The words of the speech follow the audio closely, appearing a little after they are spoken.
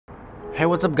Hey,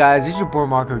 what's up guys, it's your boy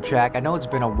Marco Jack. I know it's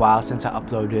been a while since I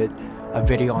uploaded a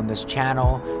video on this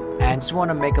channel, and just want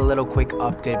to make a little quick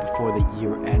update before the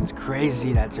year ends.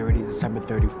 Crazy, that's already December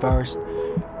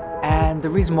 31st. And the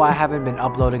reason why I haven't been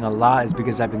uploading a lot is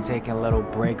because I've been taking a little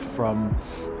break from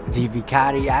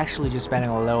Divicati, actually just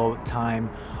spending a little time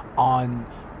on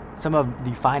some of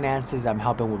the finances. I'm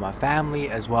helping with my family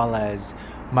as well as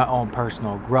my own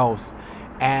personal growth.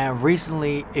 And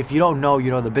recently, if you don't know,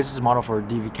 the business model for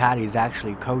Divicati is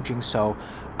actually coaching. So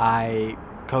I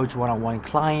coach one-on-one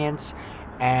clients,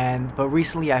 but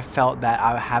recently I felt that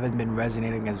I haven't been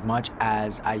resonating as much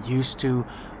as I used to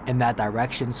in that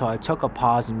direction. So I took a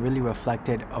pause and really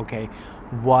reflected, okay,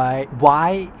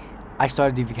 why I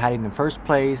started Divicati in the first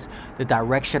place, the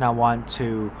direction I want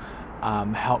to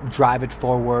help drive it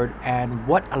forward, and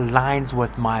what aligns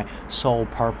with my sole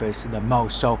purpose the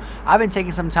most. So I've been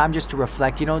taking some time just to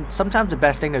reflect. Sometimes the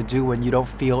best thing to do when you don't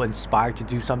feel inspired to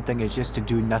do something is just to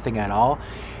do nothing at all,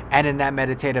 and in that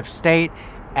meditative state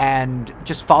and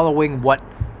just following what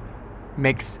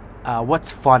makes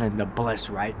what's fun and the bliss,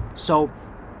 right? So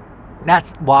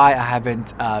that's why I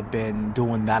haven't been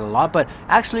doing that a lot. But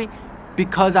actually,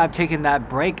 because I've taken that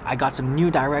break, I got some new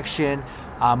direction.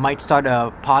 Might start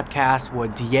a podcast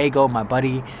with Diego, my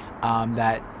buddy,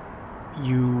 that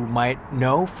you might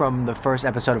know from the first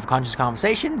episode of Conscious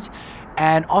Conversations,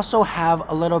 and also have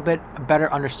a little bit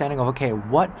better understanding of, okay,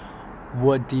 what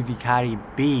would Divicati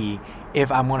be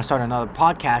if I'm going to start another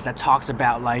podcast that talks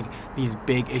about like these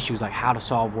big issues, like how to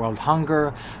solve world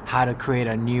hunger, how to create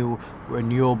a new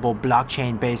renewable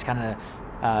blockchain based kind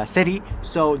of city.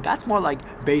 So that's more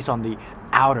like based on the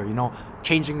outer,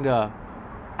 changing the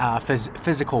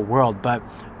physical world. But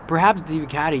perhaps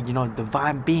Divicati,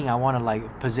 divine being, I want to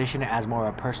like position it as more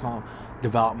of a personal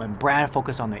development brand,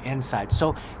 focus on the inside.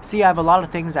 So see, I have a lot of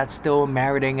things that's still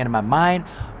marinating in my mind,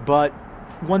 but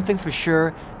one thing for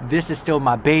sure, this is still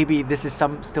my baby. This is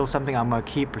still something I'm gonna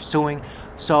keep pursuing.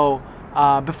 So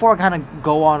before I kind of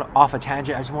go on off a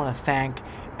tangent, I just want to thank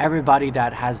everybody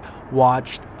that has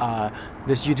watched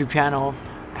this YouTube channel,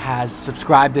 has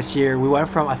subscribed this year. We went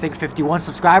from, I think, 51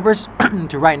 subscribers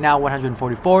to right now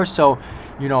 144. So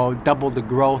double the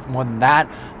growth, more than that,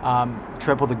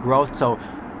 triple the growth. So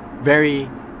very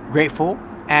grateful.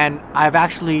 And I've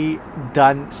actually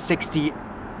done 60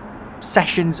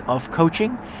 sessions of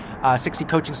coaching, 60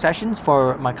 coaching sessions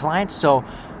for my clients. So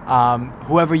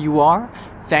whoever you are,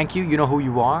 thank you. You know who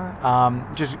you are.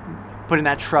 Just putting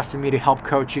that trust in me to help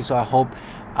coach you. So I hope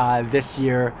this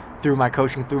year, through my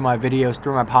coaching, through my videos,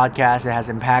 through my podcast, it has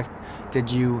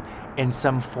impacted you in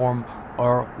some form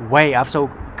or way. I've also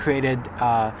created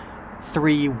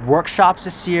 3 workshops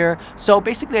this year. So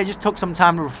basically, I just took some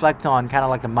time to reflect on kind of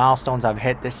like the milestones I've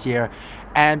hit this year.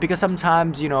 And because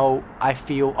sometimes, I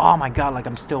feel, oh my God, like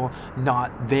I'm still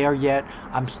not there yet.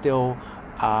 I'm still,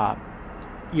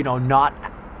 not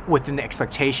within the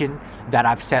expectation that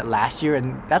I've set last year.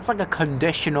 And that's like a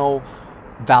conditional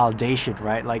validation,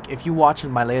 right? Like if you watch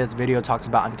my latest video, talks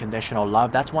about unconditional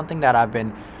love. That's one thing that I've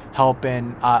been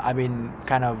helping, I've been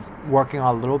kind of working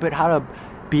on a little bit, how to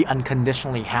be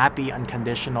unconditionally happy,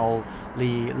 unconditionally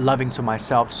loving to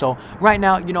myself. So right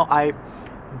now, I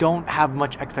don't have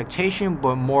much expectation,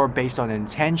 but more based on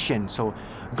intention. So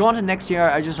going to next year,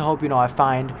 I just hope, I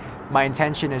find my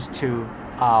intention is to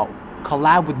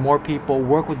collab with more people,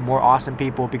 work with more awesome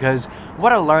people, because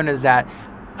what I learned is that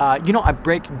I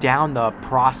break down the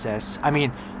process. I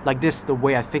mean, like this, the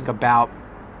way I think about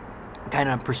kind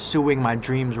of pursuing my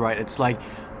dreams, right? It's like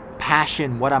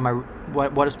passion,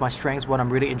 what is my strengths, what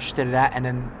I'm really interested in at, and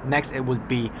then next it would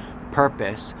be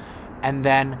purpose. And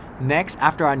then next,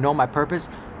 after I know my purpose,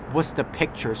 what's the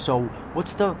picture? So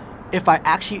if I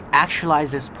actually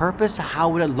actualize this purpose, how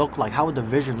would it look like? How would the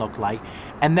vision look like?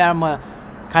 And then I'm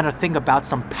gonna kind of think about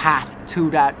some path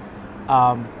to that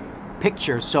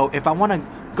picture. So if I want to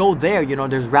go there,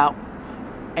 there's route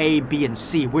A, B, and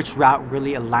C. Which route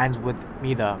really aligns with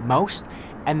me the most?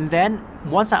 And then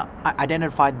once I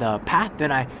identified the path,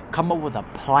 then I come up with a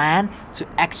plan to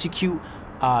execute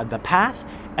the path,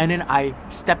 and then I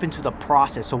step into the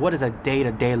process. So what does a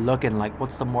day-to-day looking like?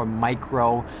 What's the more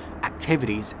micro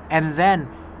activities? And then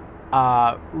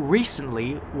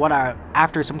recently,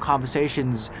 after some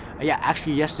conversations,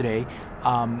 actually yesterday,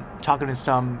 talking to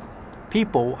some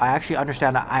people, I actually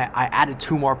understand that I added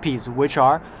 2 more P's, which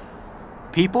are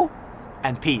people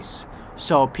and peace.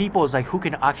 So people is like who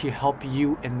can actually help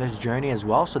you in this journey as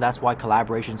well. So that's why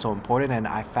collaboration is so important. And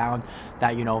I found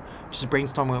that, just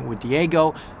brainstorming with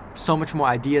Diego, so much more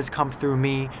ideas come through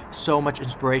me, so much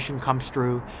inspiration comes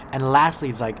through. And lastly,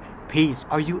 it's like peace?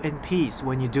 Are you in peace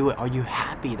when you do it? Are you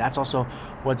happy? That's also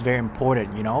what's very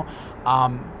important, you know.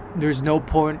 There's no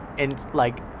point in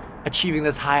like achieving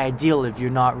this high ideal if you're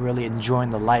not really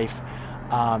enjoying the life.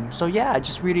 So yeah, I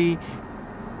just really,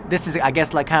 this is, I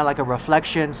guess, like kind of like a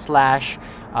reflection slash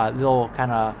little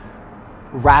kind of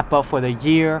wrap up for the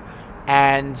year.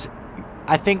 And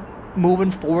I think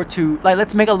moving forward to, like,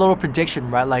 let's make a little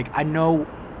prediction, right? Like, I know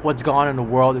what's gone on in the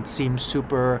world. It seems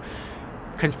super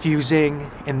confusing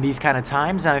in these kind of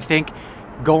times, and I think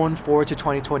going forward to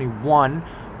 2021,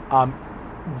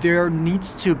 there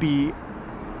needs to be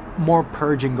more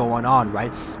purging going on,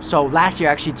 right? So last year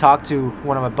I actually talked to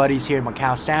one of my buddies here in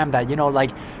Macau, Sam, that, you know,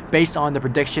 like, based on the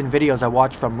prediction videos I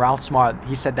watched from Ralph Smart,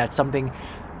 he said that something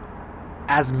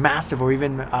as massive or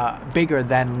even bigger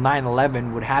than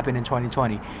 9/11 would happen in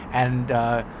 2020, and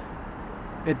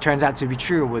it turns out to be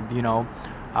true with, you know,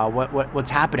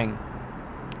 what's happening.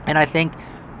 And I think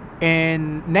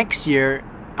in next year,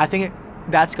 I think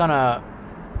that's gonna,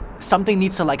 something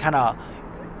needs to like kind of,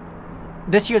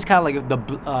 this year's kind of like the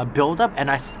build up,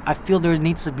 and I feel there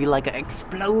needs to be like an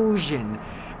explosion,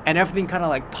 and everything kind of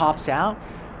like pops out,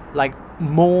 like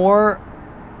more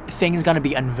things gonna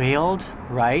be unveiled,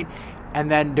 right? And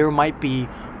then there might be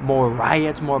more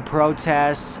riots, more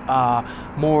protests,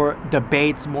 more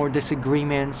debates, more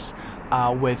disagreements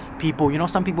with people. You know,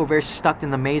 some people are very stuck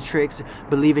in the matrix,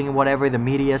 believing in whatever the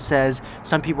media says.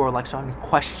 Some people are like starting to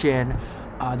question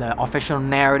the official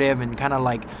narrative and kind of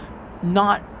like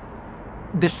not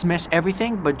dismiss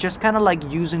everything, but just kind of like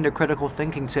using the critical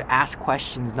thinking to ask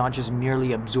questions, not just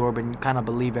merely absorb and kind of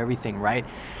believe everything, right?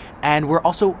 And we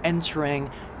also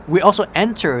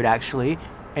entered actually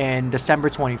in December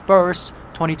 21st,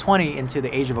 2020 into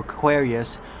the age of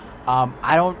Aquarius.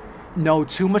 I don't know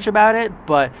too much about it,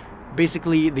 but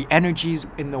basically the energies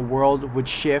in the world would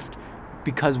shift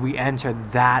because we enter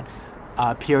that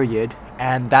period,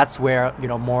 and that's where, you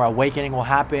know, more awakening will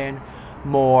happen.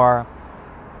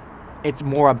 It's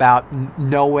more about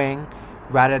knowing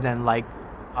rather than like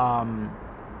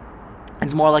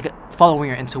it's more like following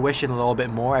your intuition a little bit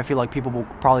more. I feel like people will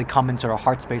probably come into their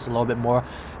heart space a little bit more,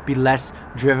 be less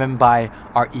driven by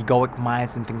our egoic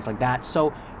minds and things like that.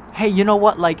 So hey, you know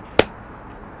what, like,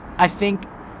 I think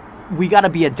we gotta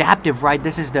be adaptive, right?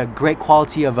 This is the great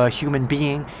quality of a human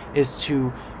being, is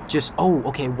to just, oh,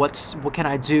 okay, what can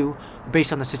I do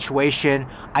based on the situation?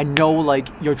 I know like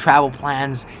your travel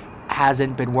plans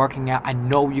hasn't been working out. I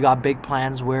know you got big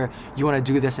plans where you want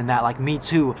to do this and that, like me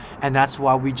too, and that's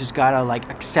why we just gotta like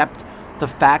accept the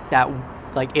fact that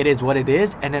like it is what it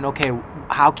is, and then okay,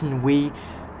 how can we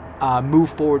move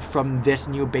forward from this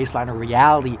new baseline of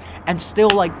reality? And still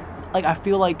like I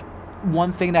feel like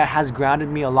one thing that has grounded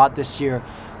me a lot this year,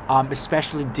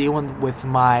 especially dealing with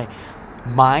my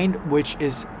mind, which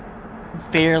is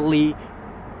fairly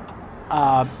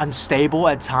unstable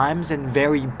at times and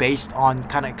very based on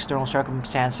kind of external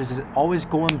circumstances, is always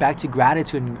going back to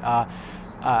gratitude and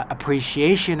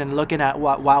appreciation, and looking at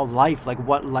what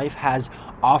life has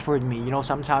offered me. You know,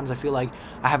 sometimes I feel like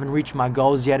I haven't reached my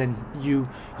goals yet, and you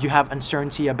have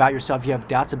uncertainty about yourself, you have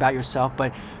doubts about yourself,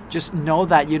 but just know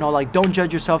that, you know, like, don't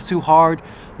judge yourself too hard.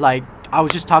 Like, I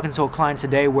was just talking to a client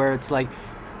today where it's like,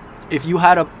 if you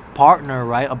had a partner,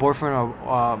 right, a boyfriend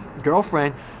or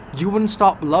girlfriend, you wouldn't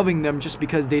stop loving them just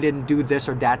because they didn't do this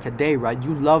or that today, right?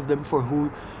 You love them for who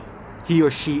he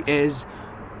or she is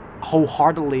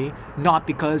wholeheartedly, not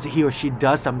because he or she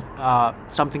does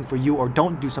something for you or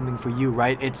don't do something for you,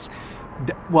 right? It's,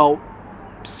 well,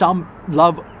 some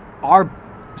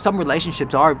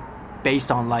relationships are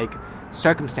based on like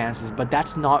circumstances, but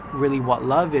that's not really what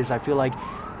love is. I feel like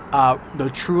the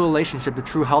true relationship, the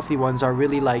true healthy ones, are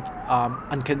really like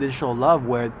unconditional love,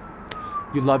 where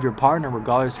you love your partner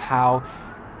regardless how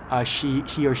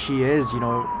he or she is, you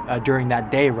know, during that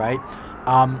day, right?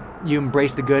 You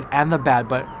embrace the good and the bad,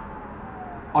 but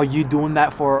are you doing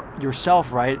that for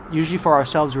yourself, right? Usually for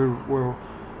ourselves, we're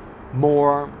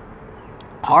more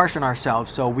harsh on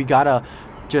ourselves, so we gotta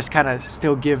just kind of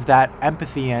still give that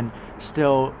empathy and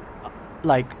still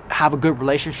like have a good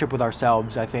relationship with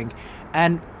ourselves, I think.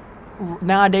 And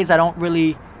nowadays I don't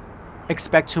really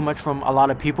expect too much from a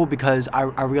lot of people, because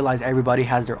I realize everybody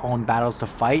has their own battles to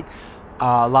fight.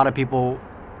 A lot of people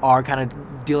are kind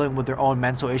of dealing with their own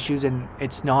mental issues, and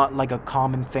it's not like a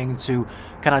common thing to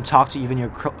kind of talk to even your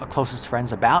closest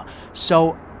friends about.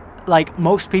 So like,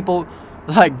 most people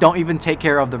like don't even take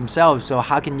care of themselves, so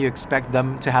how can you expect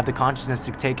them to have the consciousness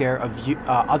to take care of you,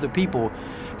 other people?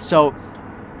 So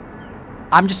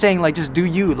I'm just saying, like, just do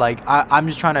you. Like, I'm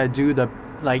just trying to do the,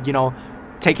 like, you know,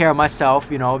 take care of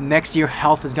myself. You know, next year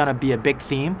health is gonna be a big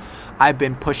theme. I've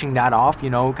been pushing that off, you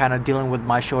know, kind of dealing with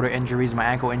my shoulder injuries, my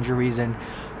ankle injuries, and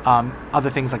other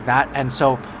things like that. And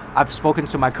so I've spoken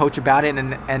to my coach about it,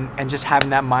 and just having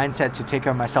that mindset to take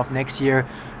care of myself next year.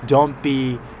 Don't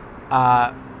be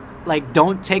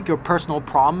don't take your personal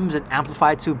problems and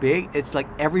amplify it too big. It's like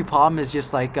every problem is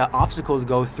just like an obstacle to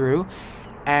go through,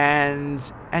 and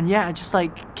yeah, just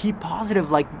like keep positive,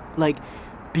 like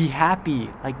be happy.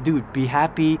 Like, dude, be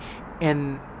happy.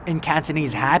 In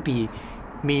Cantonese, happy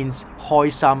means hoi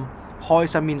sam. Hoi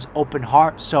sam means open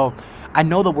heart. So I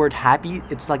know the word happy,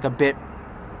 it's like a bit,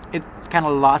 it kind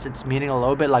of lost its meaning a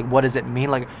little bit. Like, what does it mean?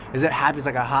 Like, is it happy? It's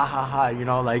like a ha ha ha, you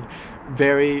know, like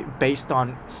very based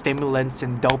on stimulants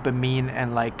and dopamine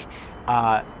and like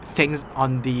things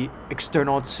on the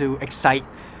external to excite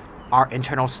our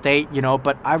internal state, you know.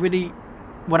 But I really,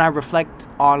 when I reflect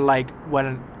on like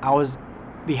when I was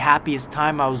the happiest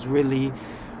time, I was really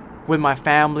with my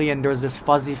family, and there was this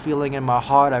fuzzy feeling in my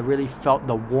heart. I really felt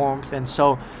the warmth. And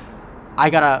so I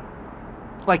gotta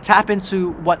like tap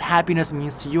into what happiness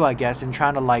means to you, I guess, and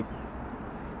trying to like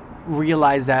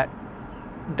realize that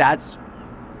that's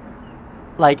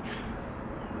like,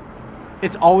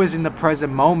 it's always in the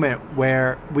present moment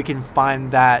where we can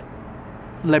find that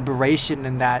liberation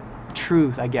and that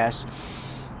truth, I guess.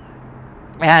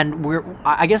 And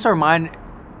I guess our mind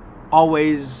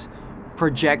always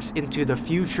projects into the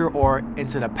future or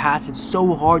into the past. It's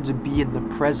so hard to be in the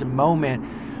present moment.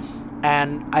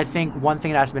 And I think one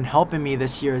thing that's been helping me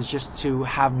this year is just to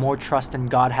have more trust in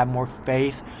God, have more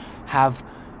faith, have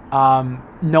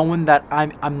knowing that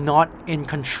I'm not in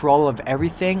control of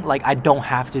everything. Like, I don't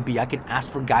have to be. I can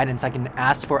ask for guidance. I can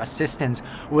ask for assistance,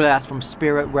 whether that's from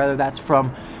spirit, whether that's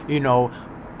from, you know,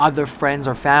 other friends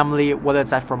or family, whether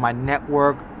it's that from my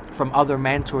network, from other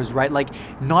mentors, right? Like,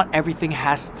 not everything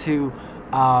has to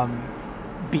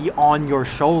be on your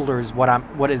shoulders. What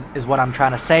I'm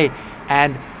trying to say.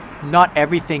 And not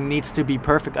everything needs to be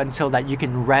perfect until that you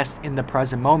can rest in the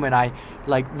present moment. I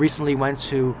like recently went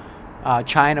to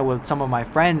China with some of my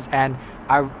friends, and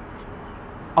I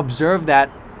observed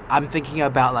that I'm thinking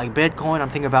about like Bitcoin, I'm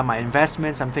thinking about my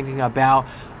investments, I'm thinking about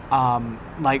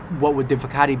like what would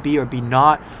Divicati be or be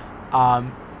not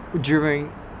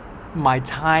during my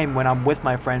time when I'm with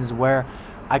my friends, where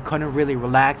I couldn't really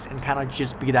relax and kind of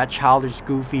just be that childish,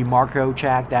 goofy Marco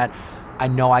Chak that I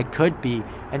know I could be.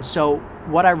 And so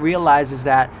what I realized is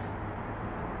that,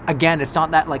 again, it's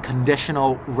not that like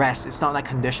conditional rest, it's not like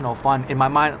conditional fun. In my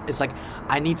mind, it's like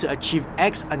I need to achieve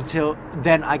X until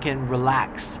then I can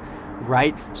relax,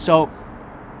 right? So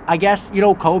I guess, you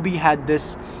know, Kobe had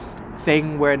this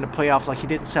thing where in the playoffs, like, he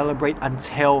didn't celebrate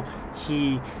until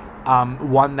he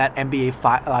won that NBA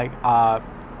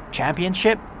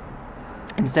championship,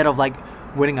 instead of like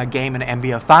winning a game in the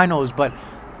NBA finals. But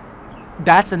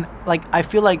that's I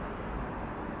feel like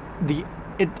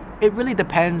it really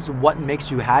depends what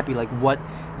makes you happy, like what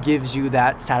gives you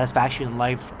that satisfaction in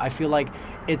life. I feel like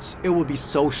it would be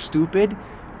so stupid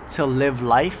to live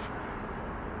life,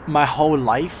 my whole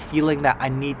life, feeling that I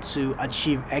need to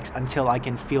achieve X until I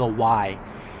can feel Y.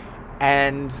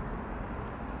 And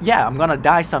yeah, I'm gonna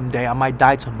die someday. I might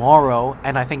die tomorrow.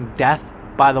 And I think death,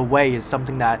 by the way, is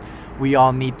something that we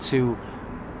all need to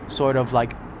sort of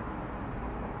like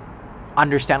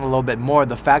understand a little bit more.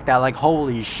 The fact that like,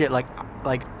 holy shit, like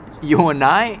you and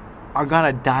I are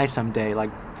gonna die someday. Like,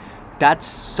 that's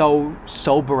so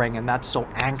sobering and that's so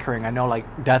anchoring. I know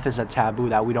like death is a taboo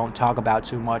that we don't talk about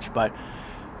too much, but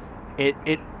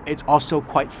it's also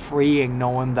quite freeing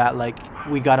knowing that like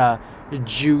we gotta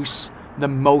juice the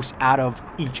most out of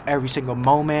every single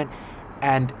moment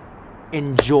and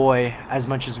enjoy as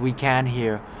much as we can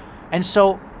here. And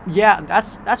so yeah,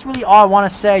 that's really all I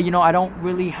want to say. You know, I don't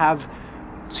really have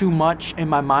too much in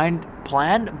my mind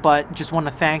planned, but just want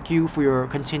to thank you for your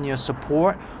continuous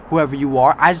support, whoever you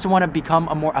are. I just want to become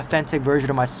a more authentic version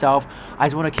of myself. I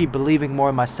just want to keep believing more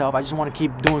in myself. I just want to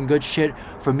keep doing good shit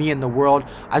for me and the world.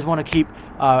 I just want to keep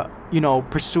you know,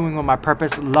 pursuing my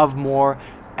purpose, love more.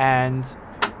 And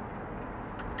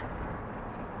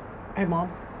hey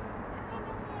mom,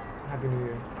 Happy New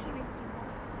Year.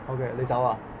 Okay, 你走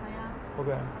啊?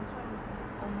 Okay.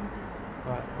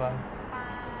 Alright, bye.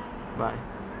 Bye.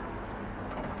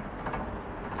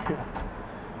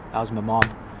 That was my mom.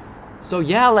 So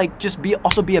yeah, like, just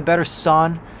also be a better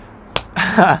son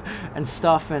and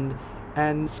stuff.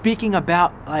 And speaking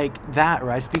about like that,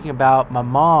 right? Speaking about my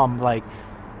mom, like,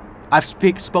 I've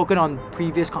spoken on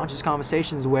previous conscious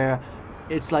conversations where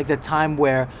it's like the time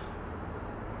where,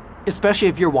 especially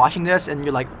if you're watching this and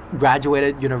you're like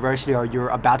graduated university or you're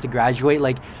about to graduate,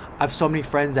 like, I have so many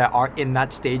friends that are in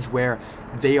that stage where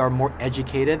they are more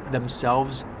educated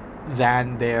themselves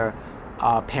than their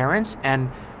parents,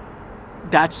 and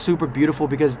that's super beautiful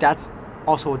because that's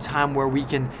also a time where we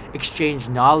can exchange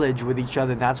knowledge with each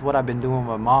other. That's what I've been doing with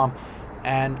my mom,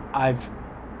 and I'm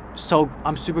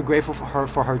super grateful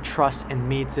for her trust in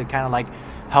me to kind of like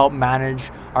help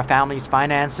manage our family's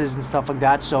finances and stuff like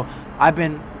that. So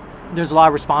there's a lot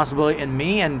of responsibility in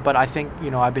me, but I think,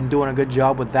 you know, I've been doing a good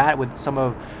job with that, with some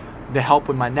of the help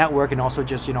with my network, and also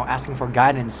just, you know, asking for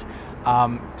guidance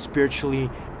spiritually,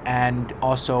 and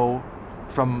also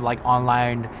from like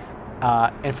online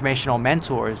informational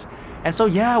mentors. And so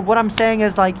yeah, what I'm saying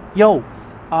is like, yo,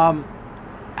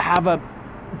 have a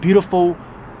beautiful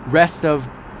rest of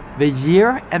the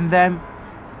year, and then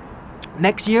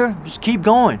next year just keep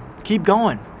going, keep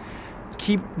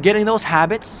getting those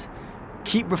habits,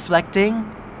 keep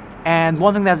reflecting. And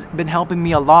one thing that's been helping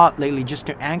me a lot lately, just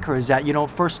to anchor, is that, you know,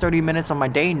 first 30 minutes of my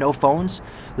day, no phones.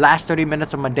 Last 30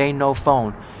 minutes of my day, no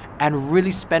phone. And really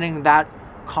spending that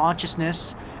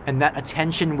consciousness and that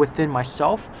attention within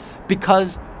myself.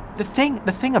 Because the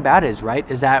thing about it is, right,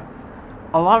 is that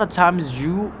a lot of times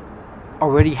you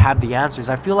already have the answers.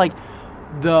 I feel like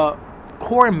the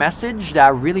core message that I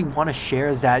really want to share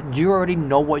is that you already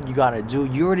know what you got to do.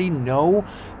 You already know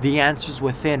the answers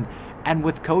within. And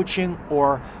with coaching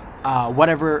or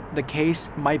whatever the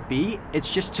case might be,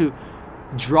 it's just to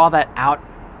draw that out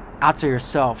to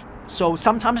yourself. So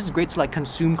sometimes it's great to like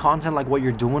consume content like what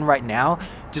you're doing right now,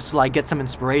 just to like get some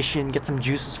inspiration, get some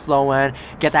juices flowing,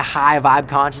 get that high vibe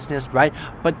consciousness, right?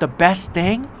 But the best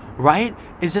thing, right,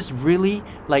 is just really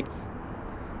like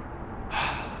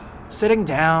sitting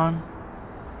down,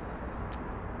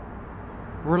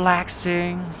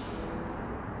 relaxing,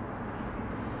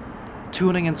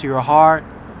 tuning into your heart,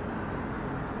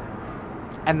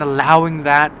 and allowing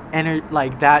that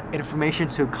that information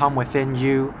to come within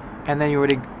you. And then you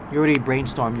already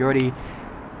brainstorm, you already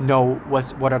know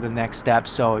what are the next steps.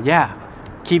 So yeah,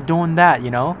 keep doing that, you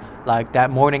know, like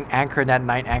that morning anchor, that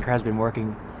night anchor has been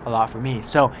working a lot for me.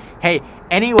 So hey,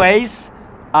 anyways,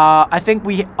 I think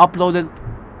we uploaded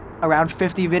around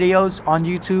 50 videos on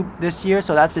YouTube this year,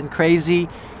 so that's been crazy.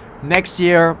 Next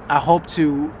year I hope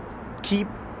to keep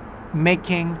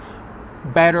making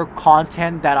better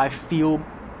content that I feel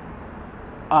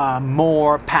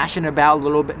more passionate about, a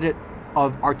little bit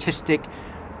of artistic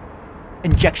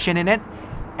injection in it.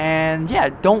 And yeah,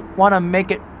 don't want to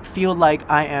make it feel like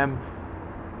I am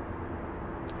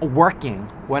working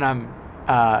when I'm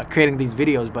creating these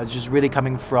videos, but it's just really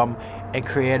coming from a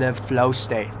creative flow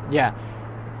state. Yeah.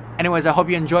 Anyways, I hope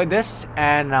you enjoyed this,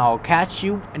 and I'll catch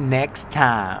you next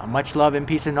time. Much love and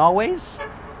peace, and always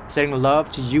sending love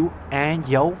to you and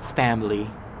your family.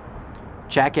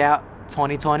 Check out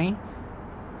 2020,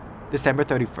 December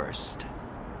 31st,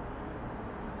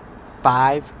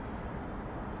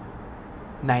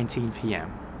 5:19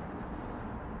 p.m.